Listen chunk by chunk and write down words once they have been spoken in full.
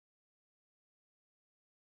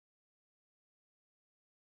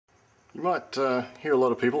You might hear a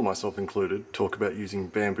lot of people, myself included, talk about using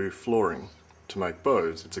bamboo flooring to make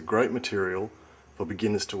bows. It's a great material for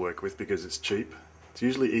beginners to work with because it's cheap, it's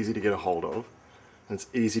usually easy to get a hold of, and it's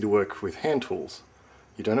easy to work with hand tools.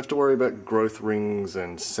 You don't have to worry about growth rings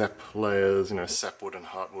and sap layers, sapwood and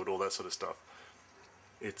heartwood, all that sort of stuff.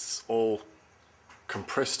 It's all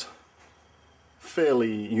compressed,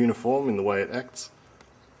 fairly uniform in the way it acts,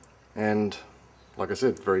 and like I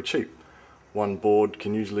said, very cheap. One board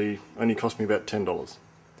can usually only cost me about $10.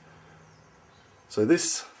 So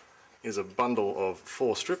this is a bundle of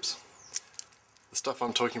 4 strips. The stuff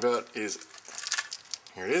I'm talking about is,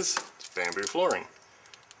 here it is, it's bamboo flooring.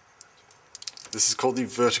 This is called the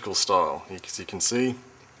vertical style. As you can see,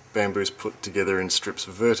 bamboo is put together in strips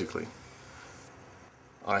vertically.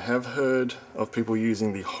 I have heard of people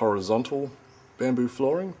using the horizontal bamboo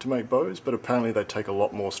flooring to make bows, but apparently they take a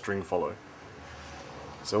lot more string follow.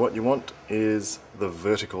 So what you want is the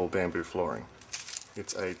vertical bamboo flooring.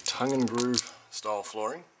 It's a tongue and groove style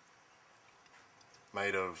flooring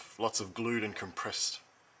made of lots of glued and compressed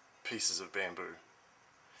pieces of bamboo.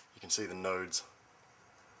 You can see the nodes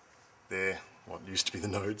there, what used to be the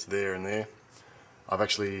nodes there and there. I've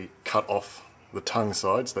actually cut off the tongue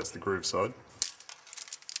sides, that's the groove side.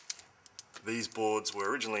 These boards were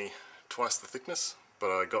originally twice the thickness,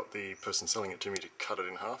 but I got the person selling it to me to cut it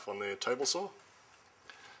in half on their table saw.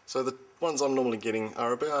 So the ones I'm normally getting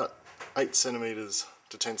are about 8 centimeters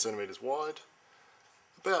to 10 centimeters wide,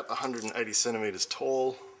 about 180 centimeters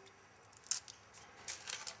tall,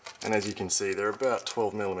 and as you can see they're about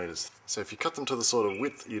 12 millimeters. So if you cut them to the sort of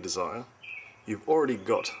width you desire, you've already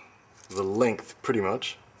got the length pretty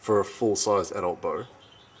much for a full-sized adult bow,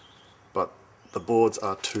 but the boards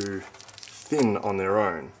are too thin on their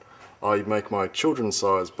own. I make my children's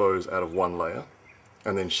size bows out of 1 layer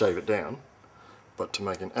and then shave it down. But to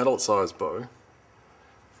make an adult sized bow,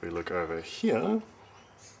 if we look over here,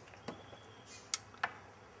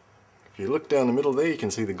 if you look down the middle there you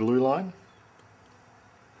can see the glue line.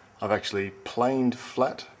 I've actually planed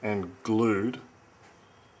flat and glued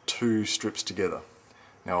 2 strips together.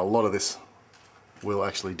 Now a lot of this will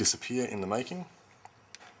actually disappear in the making,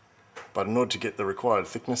 but in order to get the required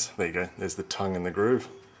thickness, there you go, there's the tongue and the groove.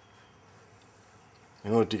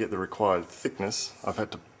 In order to get the required thickness, I've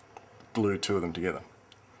had to glue 2 of them together.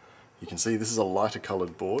 You can see this is a lighter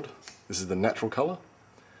coloured board. This is the natural colour.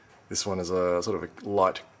 This one is a sort of a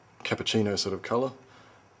light cappuccino sort of colour.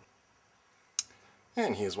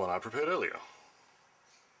 And here's one I prepared earlier.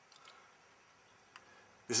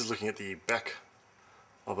 This is looking at the back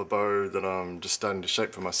of a bow that I'm just starting to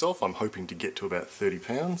shape for myself. I'm hoping to get to about 30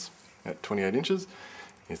 pounds at 28 inches.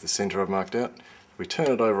 Here's the centre I've marked out. If we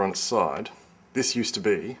turn it over on its side, this used to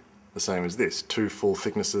be the same as this, 2 full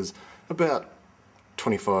thicknesses, about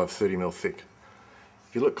 25-30 mil thick.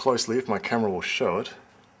 If you look closely, if my camera will show it,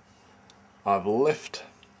 I've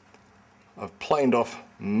planed off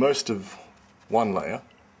most of 1 layer,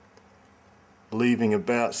 leaving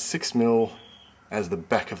about 6 mil as the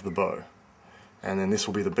back of the bow, and then this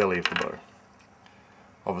will be the belly of the bow.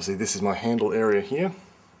 Obviously this is my handle area here.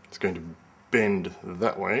 It's going to bend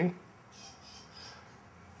that way,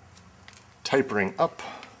 tapering up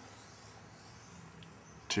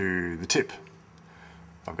to the tip.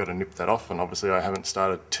 I've got to nip that off, and obviously I haven't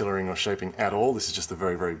started tillering or shaping at all. This is just the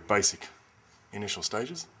very, very basic initial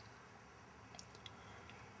stages.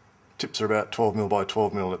 Tips are about 12 mil by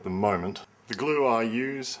 12 mil at the moment. The glue I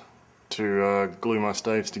use to glue my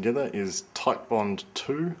staves together is Titebond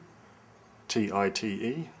 2,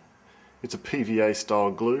 T-I-T-E. It's a PVA style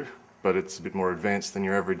glue, but it's a bit more advanced than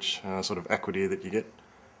your average sort of aquadeer that you get.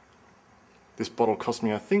 This bottle cost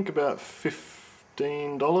me I think about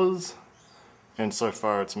 $15, and so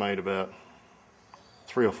far it's made about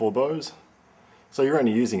 3 or 4 bows. So you're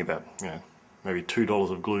only using about, maybe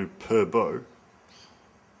 $2 of glue per bow.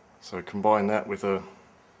 So combine that with a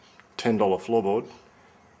 $10 floorboard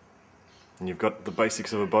and you've got the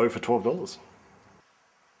basics of a bow for $12.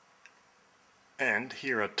 And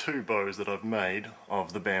here are 2 bows that I've made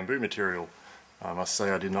of the bamboo material. I must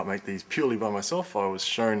say I did not make these purely by myself. I was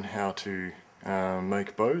shown how to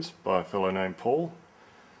make bows by a fellow named Paul.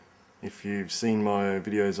 If you've seen my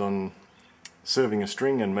videos on serving a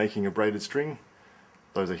string and making a braided string,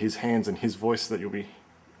 those are his hands and his voice that you'll be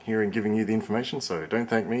hearing giving you the information, so don't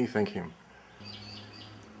thank me, thank him.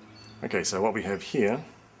 Okay, so what we have here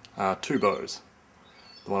are 2 bows.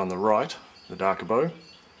 The one on the right, the darker bow,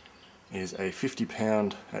 is a 50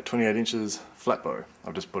 pound at 28 inches flat bow.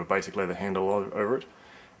 I've just put a basic leather handle over it.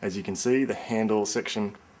 As you can see, the handle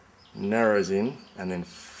section narrows in and then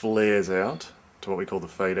flares out to what we call the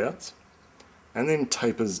fade outs, and then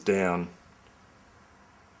tapers down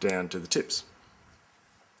down to the tips.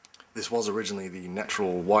 This was originally the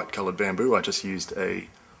natural white coloured bamboo. I just used a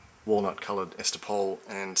walnut coloured ester pole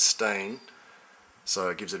and stain, so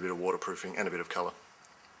it gives it a bit of waterproofing and a bit of colour.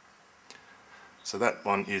 So that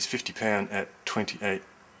one is 50 pound at 28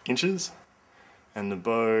 inches, and the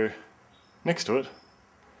bow next to it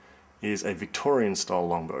is a Victorian style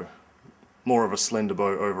longbow. More of a slender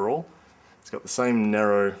bow overall. It's got the same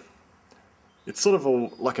narrow, it's sort of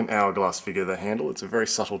like an hourglass figure, the handle. It's a very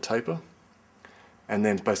subtle taper, and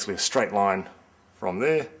then basically a straight line from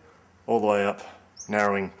there all the way up,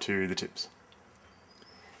 narrowing to the tips.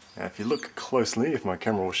 Now if you look closely, if my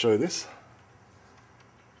camera will show this,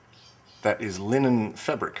 that is linen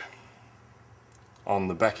fabric on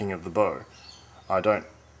the backing of the bow. I don't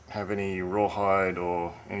have any rawhide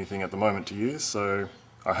or anything at the moment to use, so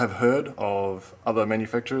I have heard of other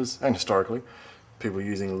manufacturers, and historically, people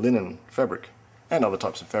using linen fabric and other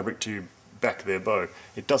types of fabric to back their bow.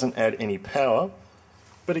 It doesn't add any power,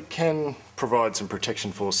 but it can provide some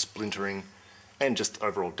protection for splintering and just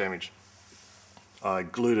overall damage. I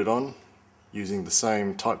glued it on using the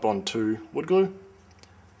same Type Bond 2 wood glue,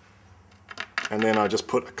 and then I just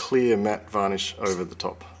put a clear matte varnish over the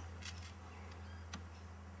top.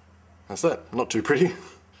 That's that. Not too pretty.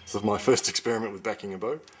 This is my first experiment with backing a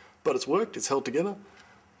bow, but it's worked, it's held together.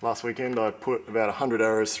 Last weekend I put about 100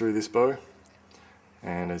 arrows through this bow,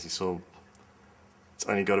 and as you saw, it's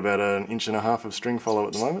only got about 1.5 inches of string follow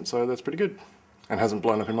at the moment, so that's pretty good. And hasn't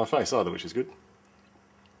blown up in my face either, which is good.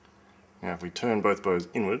 Now if we turn both bows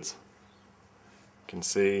inwards, you can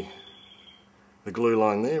see the glue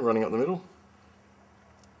line there running up the middle.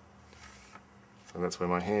 So that's where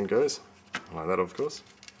my hand goes, like that of course.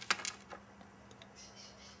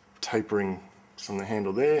 Tapering from the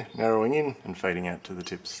handle there, narrowing in and fading out to the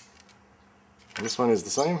tips. And this one is the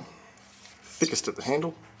same, thickest at the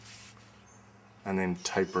handle, and then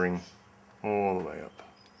tapering all the way up.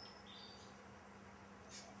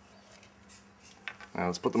 Now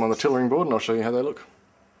let's put them on the tillering board and I'll show you how they look.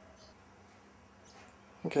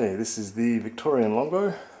 Okay, this is the Victorian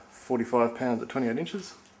longbow, 45 pounds at 28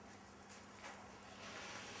 inches.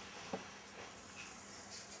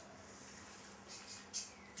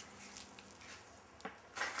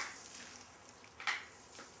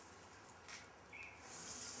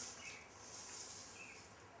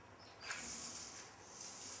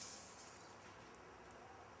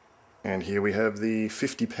 And here we have the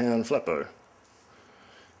 50 pound flat bow.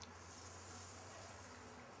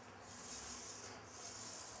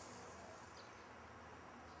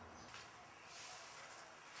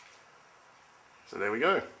 So there we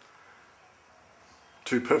go.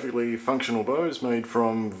 Two perfectly functional bows made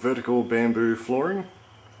from vertical bamboo flooring.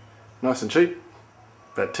 Nice and cheap,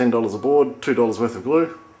 about $10 a board, $2 worth of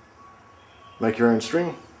glue. Make your own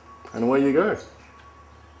string and away you go.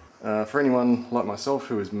 For anyone like myself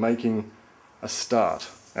who is making a start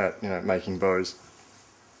at making bows,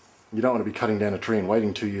 you don't want to be cutting down a tree and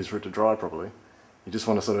waiting 2 years for it to dry properly. You just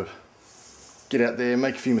want to sort of get out there,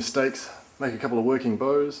 make a few mistakes, make a couple of working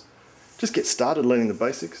bows, just get started learning the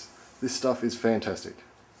basics. This stuff is fantastic.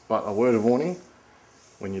 But a word of warning,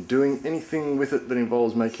 when you're doing anything with it that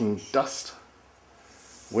involves making dust,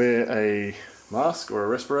 wear a mask or a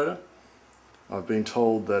respirator. I've been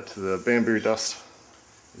told that the bamboo dust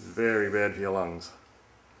is very bad for your lungs.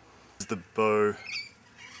 This is the bow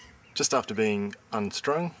just after being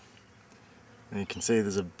unstrung, and you can see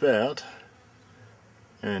there's about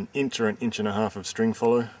 1 inch or 1.5 inches of string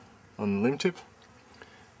follow on the limb tip,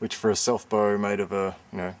 which for a self bow made of a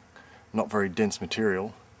not very dense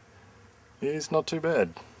material is not too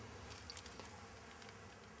bad.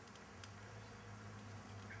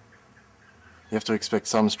 You have to expect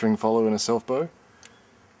some string follow in a self bow,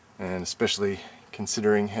 and especially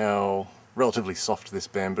considering how relatively soft this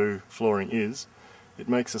bamboo flooring is, it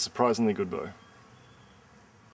makes a surprisingly good bow.